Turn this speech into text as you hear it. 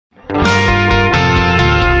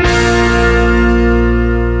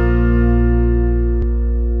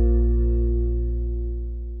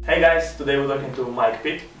Today we're talking to Mike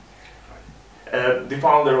Pitt, the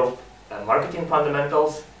founder of Marketing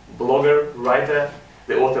Fundamentals, blogger, writer,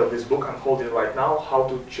 the author of this book I'm holding right now, How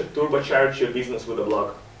to Turbocharge Your Business with a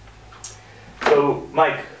Blog. So,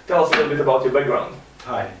 Mike, tell us a little bit about your background.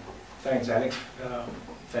 Hi, thanks Alex.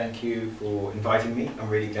 Thank you for inviting me. I'm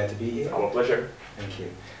really glad to be here. Our pleasure. Thank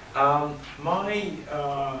you. The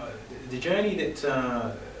journey that,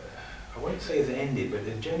 I won't say has ended, but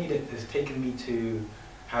the journey that has taken me to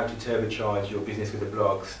how to turbocharge your business with a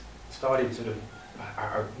blog started sort of,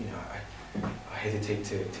 I hesitate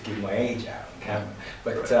to give my age out on camera,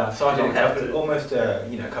 but started almost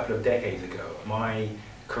a couple of decades ago. My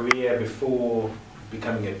career before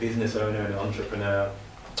becoming a business owner and entrepreneur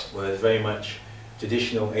was very much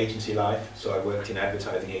traditional agency life. So I worked in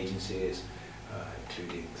advertising agencies,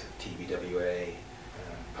 including TBWA,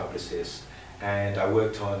 publicists, and I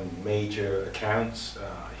worked on major accounts,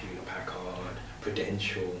 Hewlett-Packard,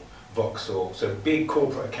 Prudential, Vauxhall, so big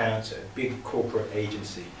corporate accounts, a big corporate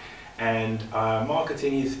agency. And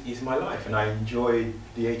marketing is my life, and I enjoyed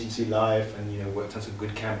the agency life, and worked on some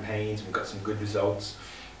good campaigns, we got some good results.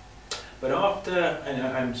 But after, and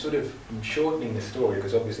I'm shortening the story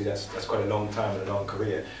because obviously that's quite a long time and a long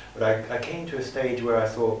career, but I came to a stage where I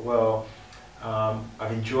thought, well,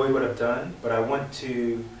 I've enjoyed what I've done, but I want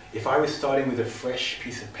to, if I was starting with a fresh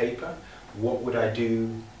piece of paper, what would I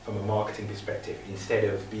do from a marketing perspective instead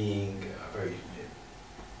of being very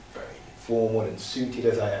formal and suited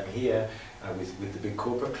as I am here with the big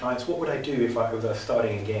corporate clients? What would I do if I was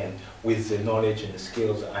starting again with the knowledge and the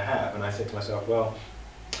skills that I have? And I said to myself, well,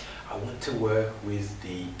 I want to work with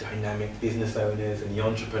the dynamic business owners and the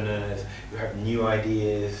entrepreneurs who have new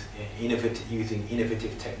ideas, using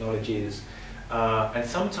innovative technologies. And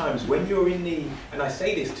sometimes when you're in the, and I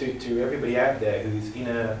say this to everybody out there who's in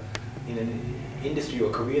an industry or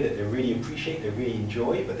career that they really appreciate, they really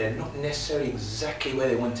enjoy, but they're not necessarily exactly where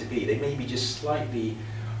they want to be. They may be just slightly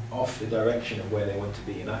off the direction of where they want to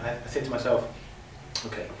be. And I said to myself,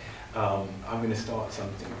 okay, I'm going to start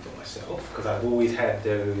something for myself because I've always had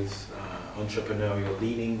those entrepreneurial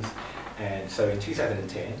leanings. And so in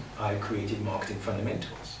 2010, I created Marketing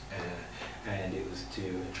Fundamentals. And it was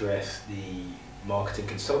to address the marketing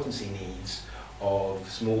consultancy needs of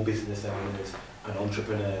small business owners and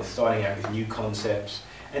entrepreneurs starting out with new concepts,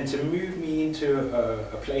 and to move me into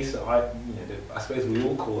a place that I suppose we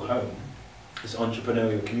all call home, this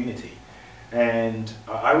entrepreneurial community. And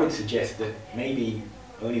I would suggest that maybe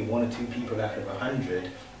only 1 or 2 people out of 100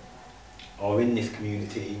 are in this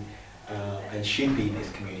community and should be in this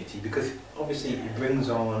community, because obviously it brings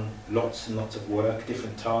on lots and lots of work,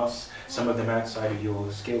 different tasks, some of them outside of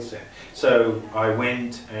your skill set. So I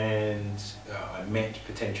went and I met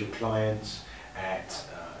potential clients at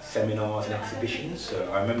seminars and exhibitions. So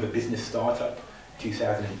I remember Business Startup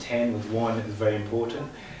 2010 was one that was very important,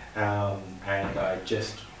 and I'd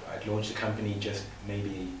launched a company just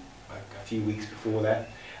maybe a few weeks before that,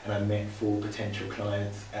 and I met 4 potential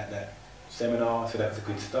clients at that seminar, so that was a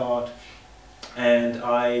good start. And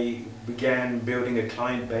I began building a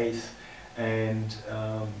client base and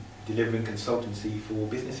delivering consultancy for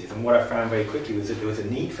businesses. And what I found very quickly was that there was a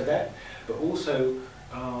need for that, but also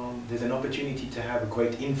there's an opportunity to have a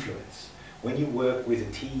great influence. When you work with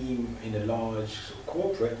a team in a large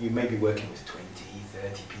corporate, you may be working with 20,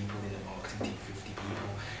 30 people in the marketing team, 50 people,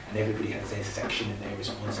 and everybody has their section that they're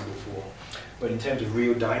responsible for. But in terms of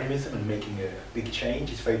real dynamism and making a big change,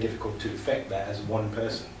 it's very difficult to affect that as one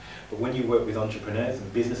person. But when you work with entrepreneurs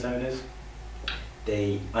and business owners,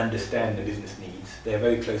 they understand the business needs, they're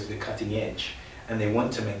very close to the cutting edge, and they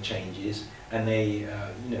want to make changes, and they,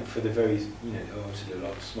 for the very, obviously a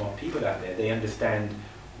lot of smart people out there, they understand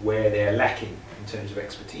where they're lacking in terms of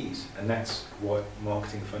expertise, and that's what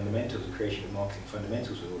Marketing Fundamentals, the creation of Marketing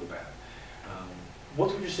Fundamentals was all about.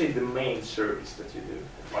 What would you say is the main service that you do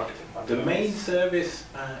at Marketing Fundamentals? The main service,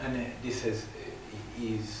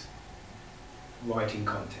 is writing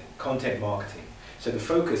content marketing. So the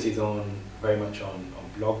focus is very much on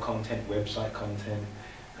blog content, website content,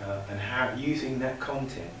 and how using that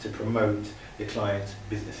content to promote the client's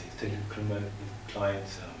businesses, to promote the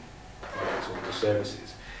client's products or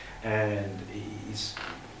services. And it's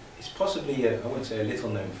possibly, I wouldn't say a little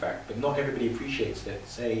known fact, but not everybody appreciates that,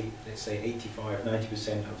 let's say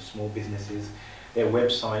 85–90% of small businesses, their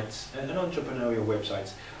websites, and entrepreneurial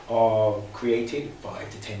websites, are created 5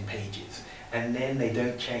 to 10 pages, and then they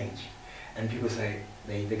don't change. And people say,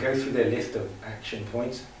 they go through their list of action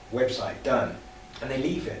points, website, done, and they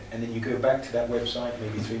leave it. And then you go back to that website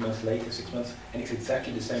maybe 3 months later, 6 months, and it's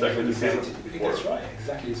exactly the same as when you visited it before. That's right,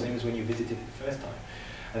 exactly the same as when you visited it the first time.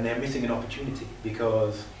 And they're missing an opportunity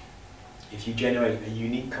because If you generate a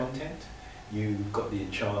unique content, you've got the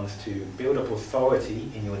chance to build up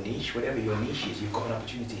authority in your niche, whatever your niche is. You've got an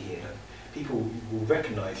opportunity here. People will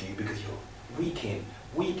recognize you because you're week in,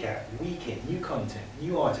 week out, week in, new content,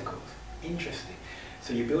 new articles, interesting.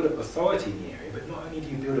 So you build up authority in the area, but not only do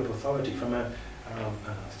you build up authority from a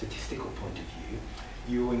statistical point of view,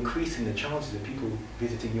 you're increasing the chances of people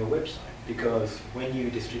visiting your website, because when you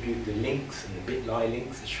distribute the links and the bit.ly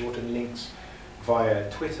links, the shortened links via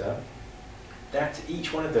Twitter, that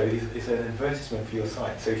each one of those is an advertisement for your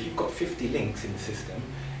site. So if you've got 50 links in the system,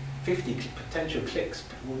 50 potential clicks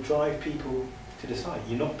will drive people to the site.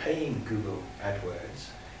 You're not paying Google AdWords.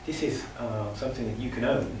 This is something that you can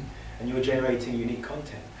own, and you're generating unique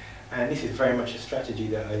content. And this is very much a strategy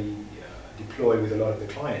that I deploy with a lot of the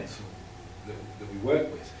clients that we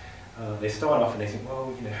work with. They start off and they think,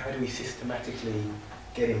 well, you know, how do we systematically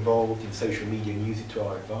get involved in social media and use it to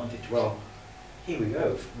our advantage? Well, here we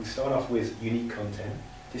go. We start off with unique content,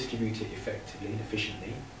 distribute it effectively and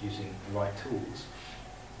efficiently using the right tools,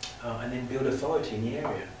 and then build authority in the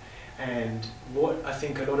area. And what I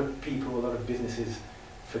think a lot of people, a lot of businesses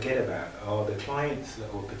forget about are the clients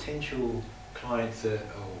or potential clients or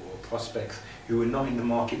prospects who are not in the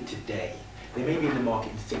market today. They may be in the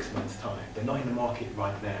market in 6 months' time. They're not in the market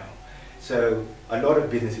right now. So a lot of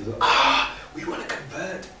businesses are, we want to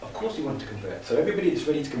convert. Of course we want to convert. So everybody that's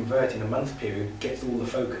ready to convert in a month period gets all the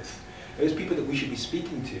focus. Those people that we should be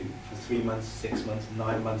speaking to for 3 months, 6 months,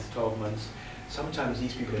 9 months, 12 months, sometimes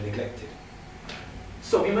these people are neglected.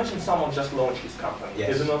 So imagine someone just launched this company.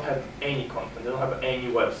 Yes. They do not have any content, they don't have any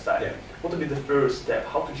website. Yeah. What would be the first step?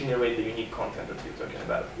 How to generate the unique content that you're talking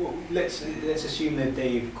about? Well, let's assume that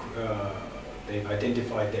they've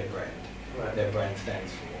identified their brand, Right. their brand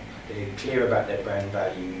stands for. They're clear about their brand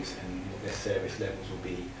values and what their service levels will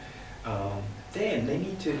be. Then they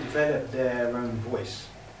need to develop their own voice.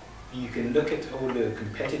 You can look at all the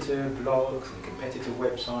competitor blogs and competitor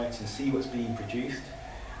websites and see what's being produced,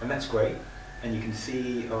 and that's great. And you can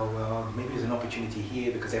see, oh well, maybe there's an opportunity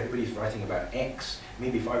here because everybody's writing about X.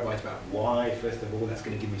 Maybe if I write about Y, first of all, that's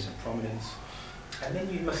going to give me some prominence. And then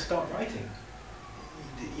you must start writing.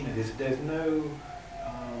 You know, there's no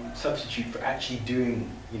substitute for actually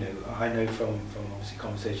doing, you know, I know from obviously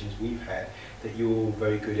conversations we've had that you're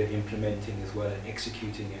very good at implementing as well and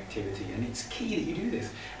executing activity, and it's key that you do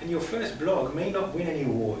this. And your first blog may not win any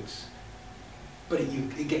awards, but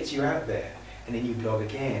it gets you out there, and then you blog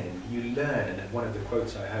again and you learn. And one of the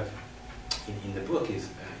quotes I have in the book is,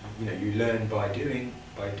 you know, you learn by doing,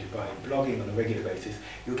 by blogging on a regular basis,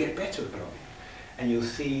 you'll get better at blogging. And you'll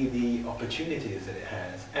see the opportunities that it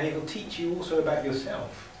has, and it will teach you also about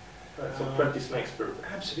yourself. Right. So practice makes perfect.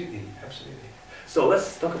 Absolutely, absolutely. So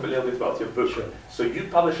let's talk a little bit about your book. Sure. So you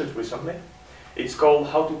published it recently. It's called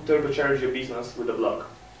How to Turbocharge Your Business with a Blog.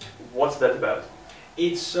 What's that about?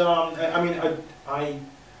 It's, I mean, I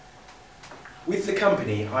with the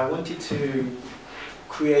company, I wanted to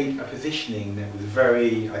create a positioning that was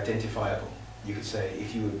very identifiable. You could say,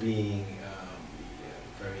 if you were being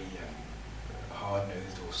very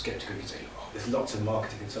hard-nosed or skeptical, you could say, oh, there's lots of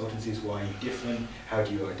marketing consultancies, why are you different? How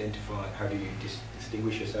do you identify, how do you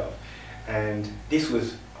distinguish yourself? And this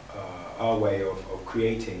was our way of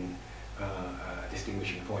creating a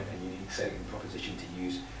distinguishing point, a unique selling proposition, to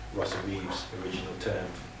use Russell Reeves' original term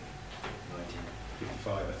from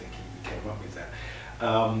 1955, I think he came up with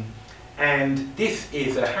that. And this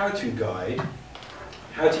is a how-to guide,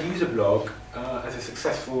 how to use a blog as a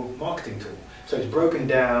successful marketing tool. So it's broken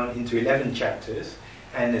down into 11 chapters,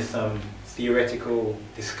 and there's some theoretical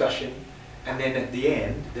discussion, and then at the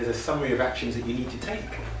end there's a summary of actions that you need to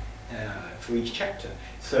take for each chapter.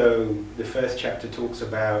 So the first chapter talks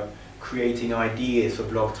about creating ideas for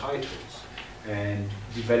blog titles and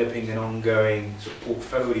developing an ongoing sort of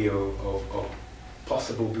portfolio of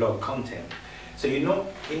possible blog content. So you're not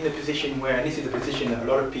in the position where, and this is a position that a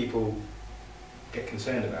lot of people get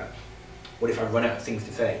concerned about, what if I run out of things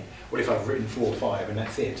to say? What if I've written 4 or 5 and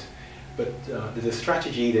that's it? But there's a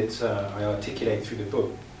strategy that I articulate through the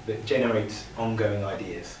book that generates ongoing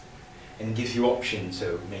ideas and gives you options.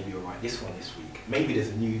 So maybe you'll write this one this week. Maybe there's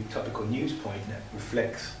a new topical news point that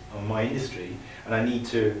reflects on my industry and I need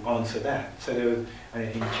to answer that. So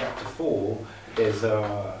in chapter 4, there's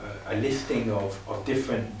a listing of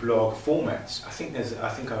different blog formats. I think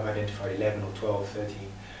I've identified 11 or 12, 13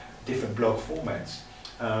 different blog formats.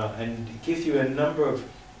 And it gives you a number of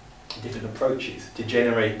different approaches to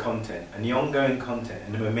generate content, and the ongoing content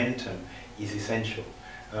and the momentum is essential.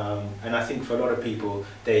 And I think for a lot of people,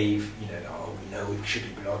 they've, oh, we know we should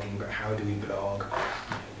be blogging, but how do we blog?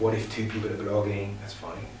 What if 2 people are blogging? That's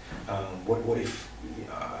fine. What if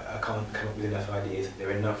I can't come up with enough ideas? There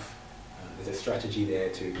are enough there's a strategy there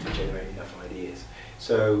to generate enough ideas.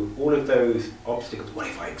 So all of those obstacles, what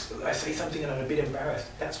if I say something and I'm a bit embarrassed?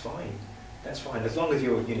 That's fine. That's fine. As long as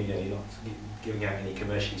you're not giving out any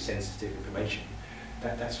commercially sensitive information,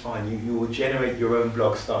 that's fine. You will generate your own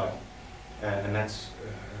blog style, and that's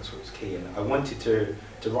what's key. And I wanted to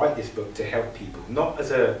write this book to help people, not as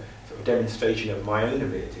a sort of demonstration of my own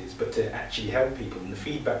abilities, but to actually help people. And the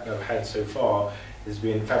feedback that I've had so far has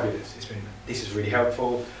been fabulous. It's been, this is really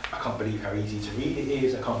helpful. I can't believe how easy to read it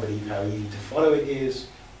is. I can't believe how easy to follow it is.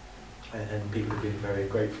 And people have been very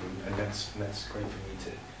grateful, and that's great for me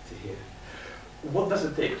to hear. What does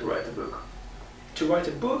it take to write a book? To write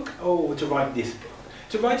a book, or to write this book?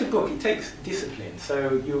 To write a book, it takes discipline.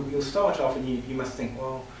 So you'll start off and you must think,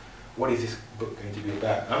 well, what is this book going to be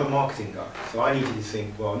about? I'm a marketing guy, so I need to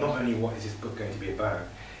think, well, not only what is this book going to be about,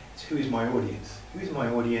 it's who is my audience? Who is my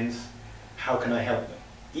audience? How can I help them?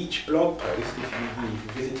 Each blog post, if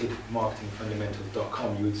you visited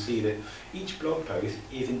marketingfundamentals.com, you would see that each blog post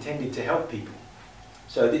is intended to help people.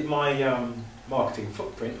 So that my marketing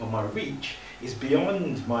footprint or my reach is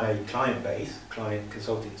beyond my client base, client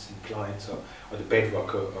consultants and clients are the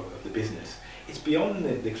bedrock of the business. It's beyond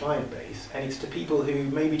the client base, and it's to people who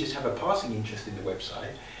maybe just have a passing interest in the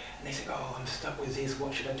website, and they say, oh, I'm stuck with this,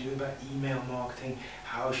 what should I do about email marketing?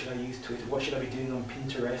 How should I use Twitter? What should I be doing on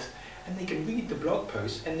Pinterest? And they can read the blog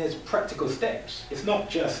post, and there's practical steps. It's not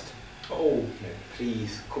just, oh,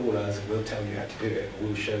 please call us and we'll tell you how to do it, or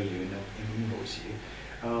we'll show you and invoice you.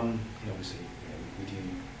 Obviously, we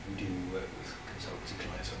do work with consultancy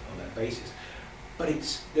clients on that basis. But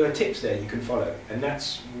there are tips there you can follow, and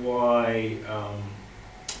that's why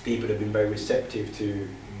people have been very receptive to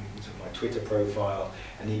my Twitter profile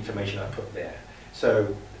and the information I put there.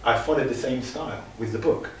 So I followed the same style with the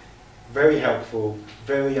book. Very helpful,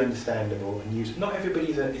 very understandable and useful. Not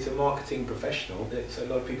everybody is a marketing professional. So a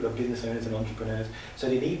lot of people are business owners and entrepreneurs, so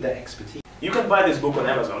they need that expertise. You can buy this book on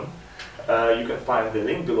Amazon. You can find the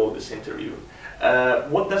link below this interview.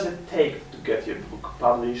 What does it take to get your book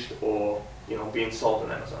published or being sold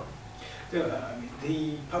on Amazon?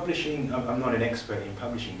 The publishing, I'm not an expert in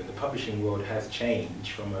publishing, but the publishing world has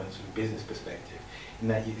changed from a sort of business perspective, in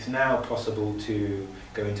that it's now possible to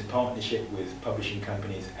go into partnership with publishing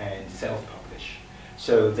companies and self-publish.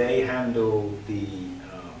 So they handle the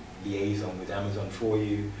liaison with Amazon for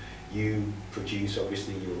you. You produce,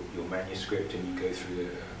 obviously, your manuscript, and you go through the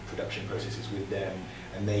production processes with them,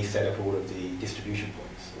 and they set up all of the distribution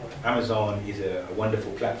points. Right. Amazon is a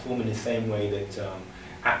wonderful platform in the same way that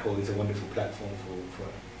Apple is a wonderful platform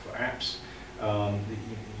for apps.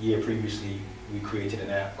 The year previously, we created an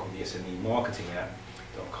app called the SME Marketing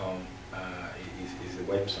App.com is the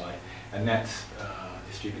website, and that's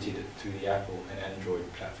distributed through the Apple and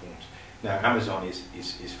Android platforms. Now, Amazon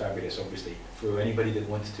is fabulous, obviously. For anybody that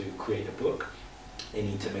wants to create a book, they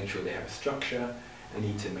need to make sure they have a structure, they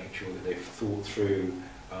need to make sure that they've thought through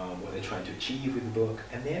what they're trying to achieve with the book,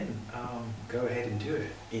 and then go ahead and do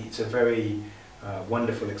it. It's a very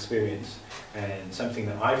wonderful experience, and something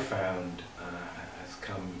that I've found has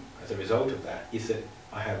come as a result of that is that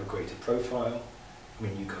I have a greater profile. I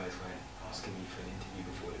mean, you guys weren't asking me for an interview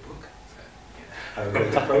before the book, so I have a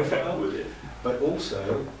greater profile, but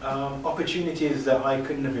also opportunities that I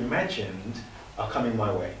couldn't have imagined are coming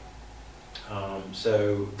my way.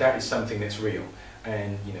 So that is something that's real.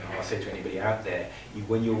 And I'll say to anybody out there,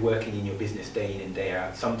 when you're working in your business day in and day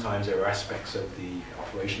out, sometimes there are aspects of the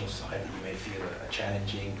operational side that you may feel are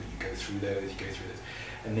challenging, but you go through those,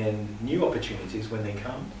 and then new opportunities when they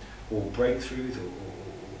come, or breakthroughs,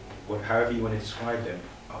 or however you want to describe them,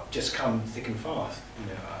 just come thick and fast.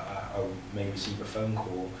 I may receive a phone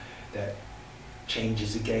call that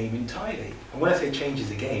changes the game entirely. And when I say changes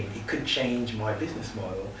the game, it could change my business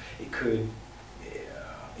model. It could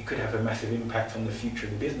have a massive impact on the future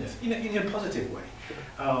of the business in a positive way.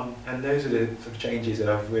 And those are the sort of changes that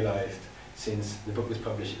I've realised since the book was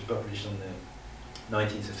published. It was published on the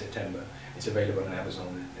 19th of September. It's available on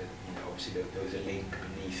Amazon. Obviously there was a link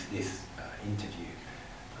beneath this interview.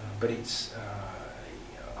 But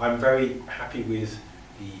I'm very happy with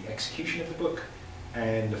the execution of the book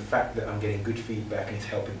and the fact that I'm getting good feedback and it's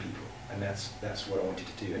helping people. And that's what I wanted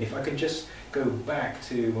to do. And if I can just go back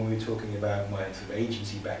to when we were talking about my sort of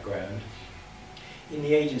agency background, in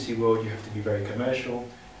the agency world you have to be very commercial,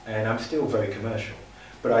 and I'm still very commercial.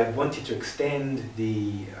 But I wanted to extend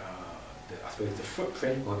I suppose the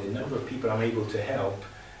footprint or the number of people I'm able to help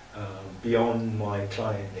beyond my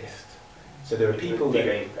client list. So there are people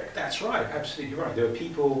that's right, absolutely right. There are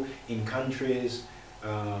people in countries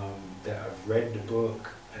that have read the book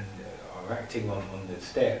and are acting on the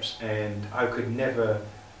steps, and I could never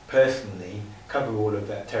personally cover all of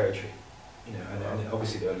that territory. you know, and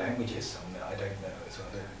obviously there are languages, some that I don't know. So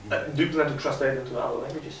do you plan to translate into other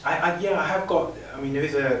languages? Yeah, I have got. I mean, there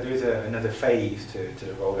is another phase to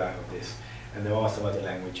the rollout of this, and there are some other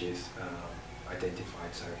languages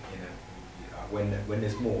identified. So you know, when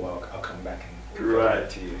there's more, I'll come back and right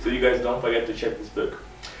to you. So you guys don't forget to check this book.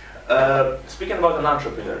 Speaking about an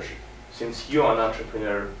entrepreneurship, since you're an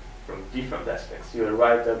entrepreneur from different aspects, you're a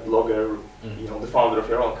writer, blogger, you know, the founder of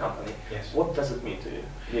your own company. Yes. What does it mean to you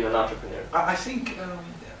being an entrepreneur? I think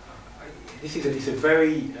it's a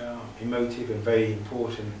very emotive and very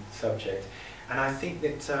important subject, and I think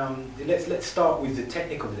that let's start with the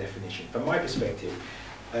technical definition. From my perspective,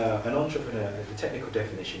 an entrepreneur, the technical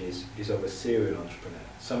definition is of a serial entrepreneur,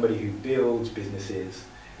 somebody who builds businesses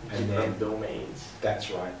and then domains.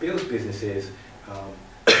 That's right, builds businesses.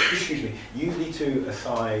 Excuse me, usually to a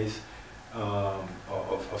size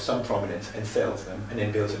of some prominence and sells them, and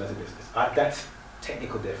then builds another business. That's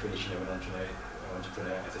technical definition of an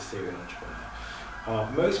entrepreneur as a serial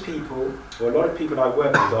entrepreneur. Most people, or a lot of people I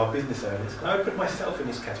work with, are business owners, and I would put myself in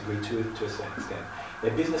this category to a certain extent.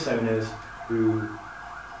 They're business owners who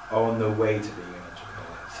are on their way to being an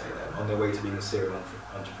entrepreneur, let's say that, on their way to being a serial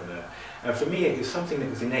entrepreneur. And for me, it was something that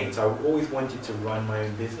was innate. I always wanted to run my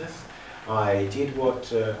own business. I did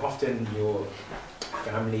what often your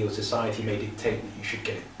family or society may dictate, that you should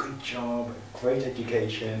get a good job, a great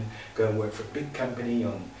education, go and work for a big company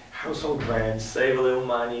on household brands. Save a little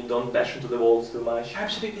money, don't bash into the walls too much.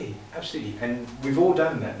 Absolutely, absolutely. And we've all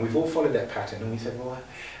done that. We've all followed that pattern, and we said, well,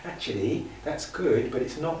 actually, that's good, but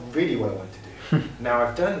it's not really what I want to do. Now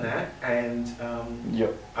I've done that, and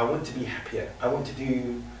I want to be happier. I want to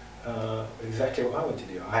do exactly what I want to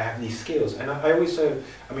do. I have these skills, and I also,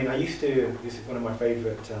 I mean, I used to, this is one of my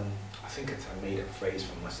favourite, I think it's a made up phrase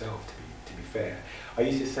for myself, to be fair. I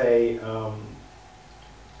used to say,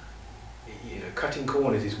 you know, cutting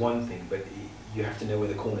corners is one thing, but you have to know where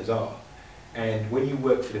the corners are. And when you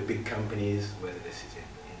work for the big companies, whether this is in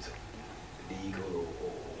sort of legal or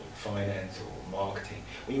finance or marketing,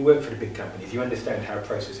 when you work for the big companies, you understand how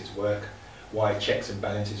processes work, why checks and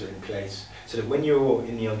balances are in place, so that when you're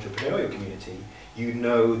in the entrepreneurial community, you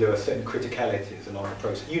know there are certain criticalities along the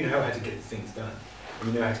process. You know how to get things done.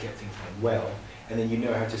 You know how to get things done well, and then you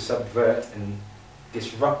know how to subvert and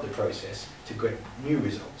disrupt the process to get new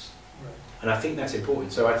results. Right. And I think that's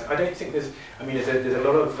important. So I don't think there's a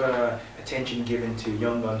lot of attention given to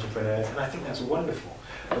young entrepreneurs, and I think that's wonderful.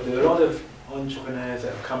 But there are a lot of entrepreneurs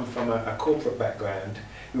that have come from a corporate background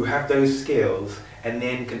who have those skills and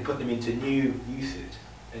then can put them into new uses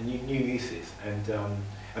and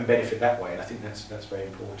benefit that way. And I think that's very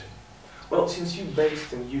important. Well, since you're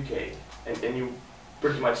based in UK and you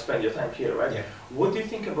pretty much spend your time here, right? Yeah. What do you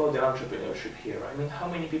think about the entrepreneurship here? I mean, how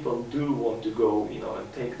many people do want to go, you know,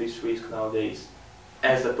 and take this risk nowadays,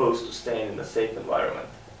 as opposed to staying in a safe environment,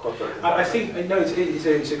 corporate environment? I think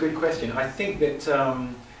it's a good question. I think that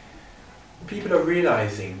people are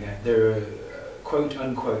realising that their quote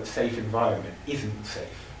unquote safe environment isn't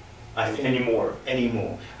safe. Anymore.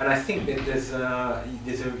 And I think that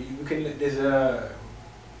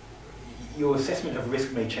your assessment of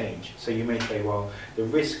risk may change. So you may say, well, the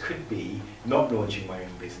risk could be not launching my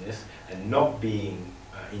own business and not being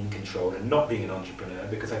in control and not being an entrepreneur,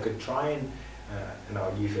 because I could try and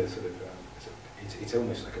I'll use a sort of, it's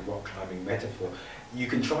almost like a rock climbing metaphor. You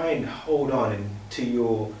can try and hold on to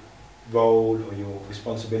your role or your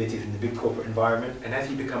responsibilities in the big corporate environment, and as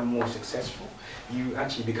you become more successful, you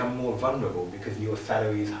actually become more vulnerable because your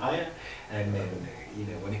salary is higher, and then, you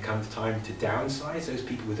know, when it comes time to downsize, those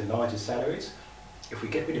people with the larger salaries, if we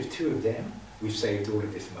get rid of 2 of them, we've saved all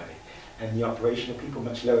of this money. And the operational people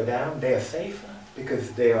much lower down, they are safer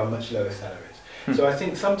because they are much lower salaries. So I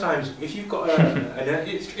think sometimes if you've got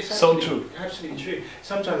it's so true. Absolutely true.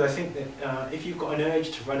 Sometimes I think that if you've got an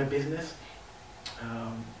urge to run a business,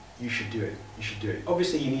 you should do it. You should do it.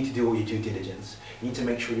 Obviously, you need to do all your due diligence. You need to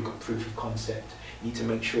make sure you've got proof of concept. You need to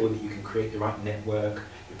make sure that you can create the right network.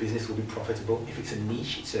 Your business will be profitable. If it's a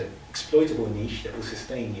niche, it's an exploitable niche that will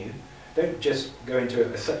sustain you. Don't just go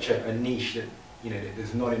into such a niche that, you know, that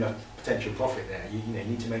there's not enough potential profit there. You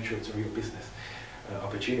need to make sure it's a real business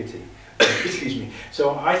opportunity. Excuse me.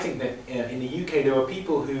 So I think that in the UK there are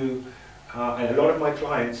people who, and a lot of my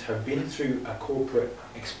clients have been through a corporate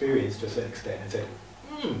experience to a certain extent and said,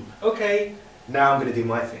 okay, now I'm going to do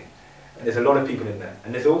my thing. And there's a lot of people in that.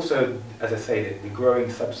 And there's also, as I say, the growing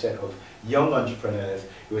subset of young entrepreneurs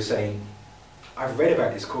who are saying, I've read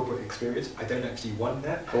about this corporate experience, I don't actually want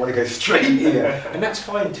that, I want to go straight here. And that's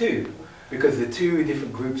fine too, because the 2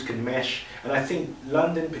 different groups can mesh. And I think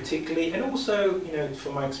London particularly, and also, you know,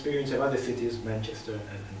 from my experience of other cities, Manchester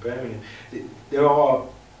and Birmingham, there are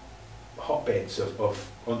hotbeds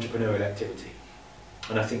of entrepreneurial activity,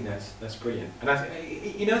 and I think that's brilliant. And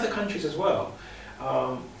in other countries as well,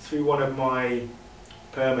 through one of my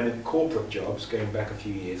permanent corporate jobs going back a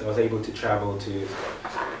few years, I was able to travel to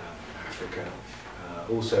Africa,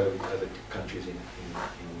 also other countries in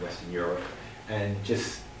Western Europe, and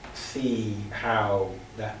just see how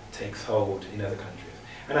that takes hold in other countries.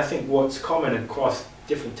 And I think what's common across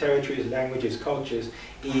different territories, languages, cultures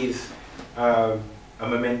is a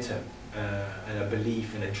momentum and a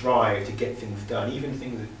belief and a drive to get things done, even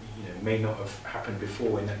things that may not have happened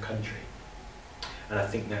before in that country. And I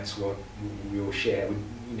think that's what we all share.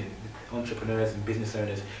 Entrepreneurs and business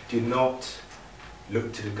owners do not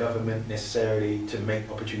look to the government necessarily to make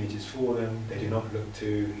opportunities for them. They do not look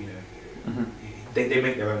to, they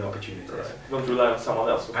make their own opportunities. Right. Don't rely on someone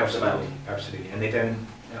else to help them out. Absolutely. And they don't,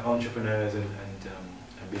 entrepreneurs and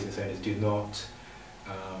business owners do not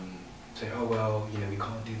say, oh well, we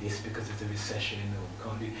can't do this because of the recession,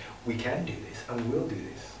 or we can do this, and we will do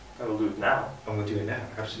this. And we'll do it now. And we'll do it now,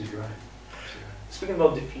 absolutely right. Speaking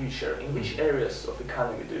about the future, in which areas of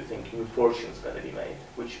economy do you think new fortunes going to be made?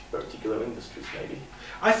 Which particular industries, maybe?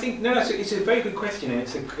 I think it's a very good question, and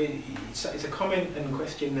it's a comment and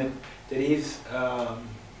question that is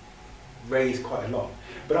raised quite a lot.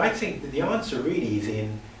 But I think that the answer really is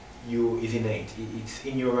innate. It's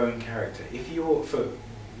in your own character. If you're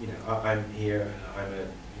I'm here. I'm an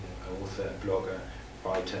author, blogger,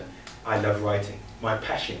 writer. I love writing. My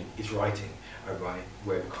passion is writing. I write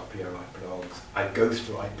web copy, I write blogs, I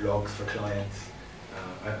ghostwrite blogs for clients.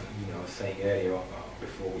 I was saying earlier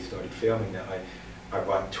before we started filming that I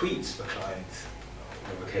write tweets for clients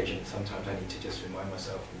on occasion. Sometimes I need to just remind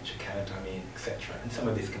myself which account I'm in, etc. And some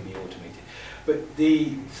of this can be automated. But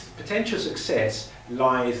the potential success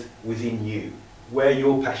lies within you. Where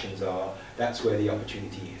your passions are, that's where the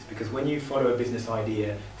opportunity is. Because when you follow a business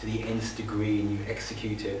idea to the nth degree and you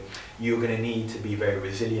execute it, you're going to need to be very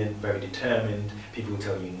resilient, very determined. People will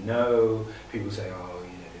tell you no. People say, oh,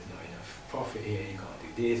 there's not enough profit here, you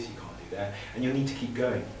can't do this, you can't do that. And you'll need to keep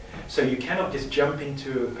going. So you cannot just jump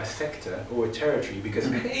into a sector or a territory because,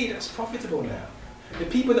 hey, that's profitable now. The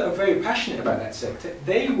people that are very passionate about that sector,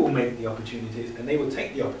 they will make the opportunities and they will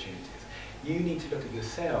take the opportunities. You need to look at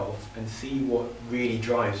yourself and see what really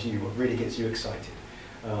drives you, what really gets you excited.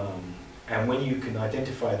 And when you can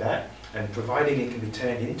identify that, and providing it can be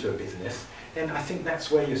turned into a business, then I think that's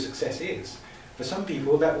where your success is. For some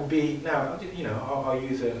people that will be, now, I'll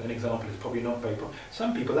use an example that's probably not very popular.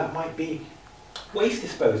 Some people that might be waste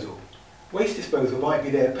disposal. Waste disposal might be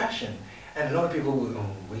their passion. And a lot of people will,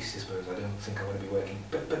 waste disposal, I don't think I want to be working.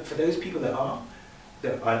 But for those people that are,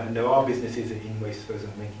 and there are businesses in waste disposal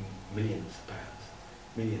making millions of pounds,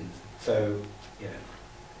 millions. So,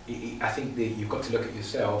 I think that you've got to look at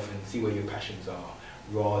yourself and see where your passions are,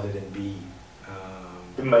 rather than be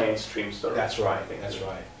the mainstream story. That's right. That's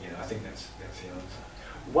right. I think that's the answer.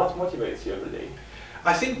 What motivates you every day?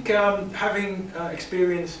 I think having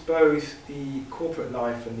experienced both the corporate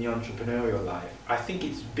life and the entrepreneurial life, I think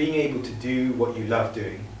it's being able to do what you love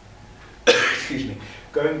doing. Excuse me,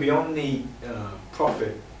 going beyond the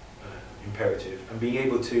profit imperative and being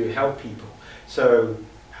able to help people. So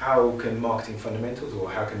how can Marketing Fundamentals or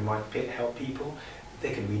how can Mike Pitt help people?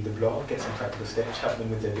 They can read the blog, get some practical steps, help them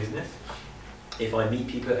with their business. If I meet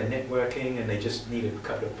people at a networking and they just need a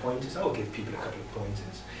couple of pointers, I'll give people a couple of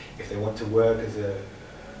pointers. If they want to work as a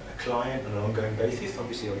client on an ongoing basis,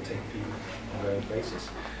 obviously I'll take people on an ongoing basis.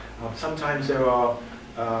 Sometimes there are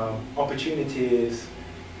opportunities,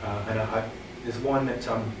 and there's one that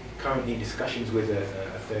I'm currently in discussions with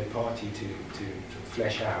a third party to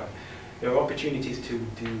flesh out. There are opportunities to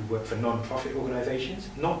do work for non-profit organisations,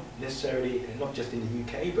 not necessarily, not just in the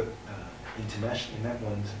UK, but internationally, and that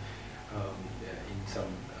one's in some.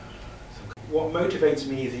 What motivates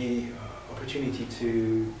me is the opportunity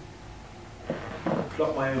to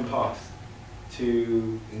plot my own path,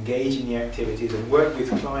 to engage in the activities and work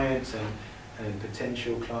with clients and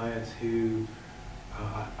potential clients who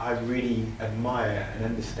I really admire and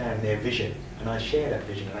understand their vision, and I share that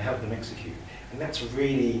vision and I help them execute. And that's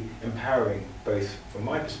really empowering, both from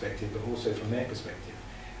my perspective but also from their perspective.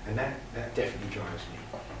 And that definitely drives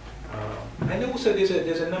me. And also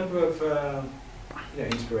there's a number of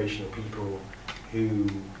inspirational people who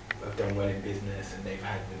have done well in business and they've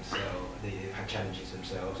had challenges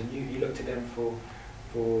themselves, and you look to them for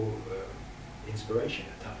inspiration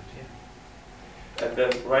at times. Yeah. And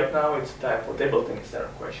then right now it's time for table tennis era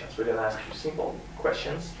questions. We're going to ask you simple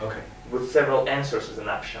questions with several answers as an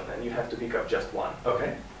option, and you have to pick up just one.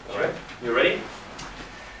 Okay. All right. You ready?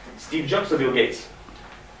 Steve Jobs or Bill Gates?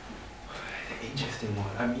 Interesting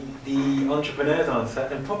one. I mean, the entrepreneur's answer,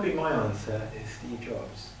 and probably my answer, is Steve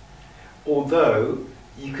Jobs. Although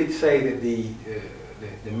you could say that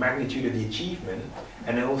the magnitude of the achievement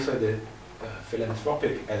and also the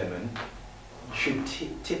philanthropic element should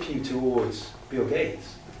tip you towards Bill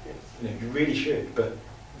Gates. Yes. You know, you really should. But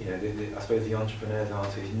you know, I suppose the entrepreneur's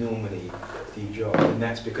answer is normally Steve Jobs, and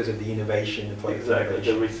that's because of the innovation, the product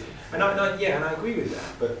innovation. The reason. And I agree with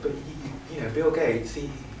that. But you know, Bill Gates, he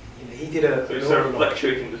did a. So you're sort of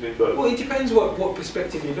fluctuating between both. Well, it depends what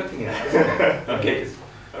perspective you're looking at, isn't it? Okay.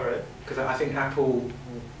 All right. Because I think Apple,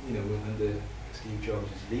 you know, under Steve Jobs'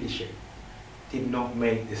 leadership, did not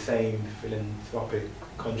make the same philanthropic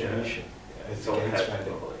contribution as the Gates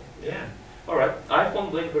Foundation. Yeah. All right. iPhone,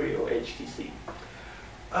 BlackBerry, or HTC?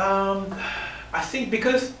 I think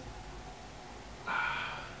because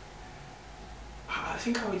I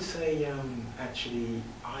think I would say actually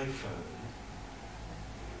iPhone,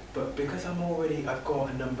 but because I've got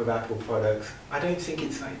a number of Apple products, I don't think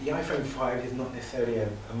it's like the iPhone 5 is not necessarily a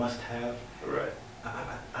must-have. Right.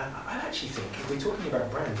 I actually think if we're talking about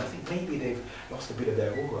brands, I think maybe they've lost a bit of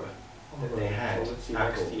their aura that they had. So let's see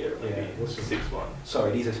Apple. next year, maybe Yeah. 6-1.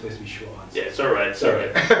 Sorry, these are supposed to be short answers. Yeah, it's all right.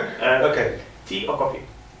 Sorry. Okay. Tea or coffee?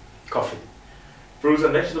 Coffee, Fruits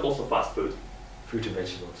and vegetables or fast food? fruit and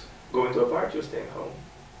vegetables, Going to a party or staying home?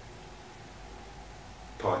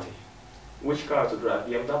 party. Which car to drive,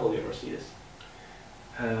 BMW or Mercedes?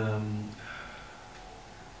 Can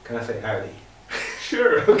I say Audi?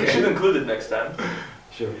 Sure, Okay. you should include it next time.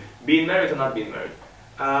 Sure. Being married or not being married?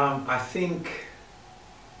 I think.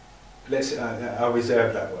 Let's. I'll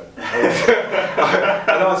reserve that one.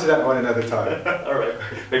 I'll answer that one another time. All right,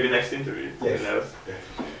 maybe next interview. Yes. Who knows?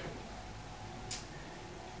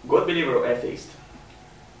 God believer or atheist?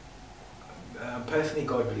 Personally,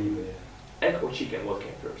 God believer. Yeah. Egg or chicken? What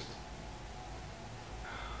came first?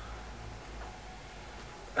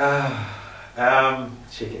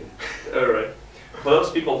 Chicken. All right. For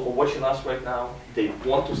those people who are watching us right now, they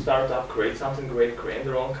want to start up, create something great, create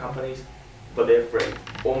their own companies, but they're afraid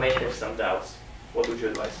or may have some doubts. What would you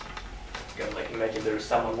advise? You can like imagine there is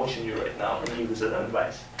someone watching you right now and give this as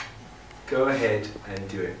advice. Go ahead and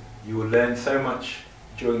do it. You will learn so much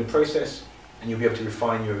during the process, and you'll be able to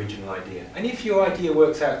refine your original idea. And if your idea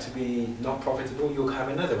works out to be not profitable, you'll have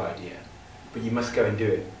another idea. But you must go and do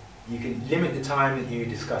it. You can limit the time that you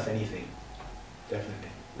discuss anything. Definitely.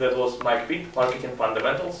 That was Mike Pitt, Marketing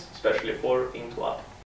Fundamentals, especially for In2up.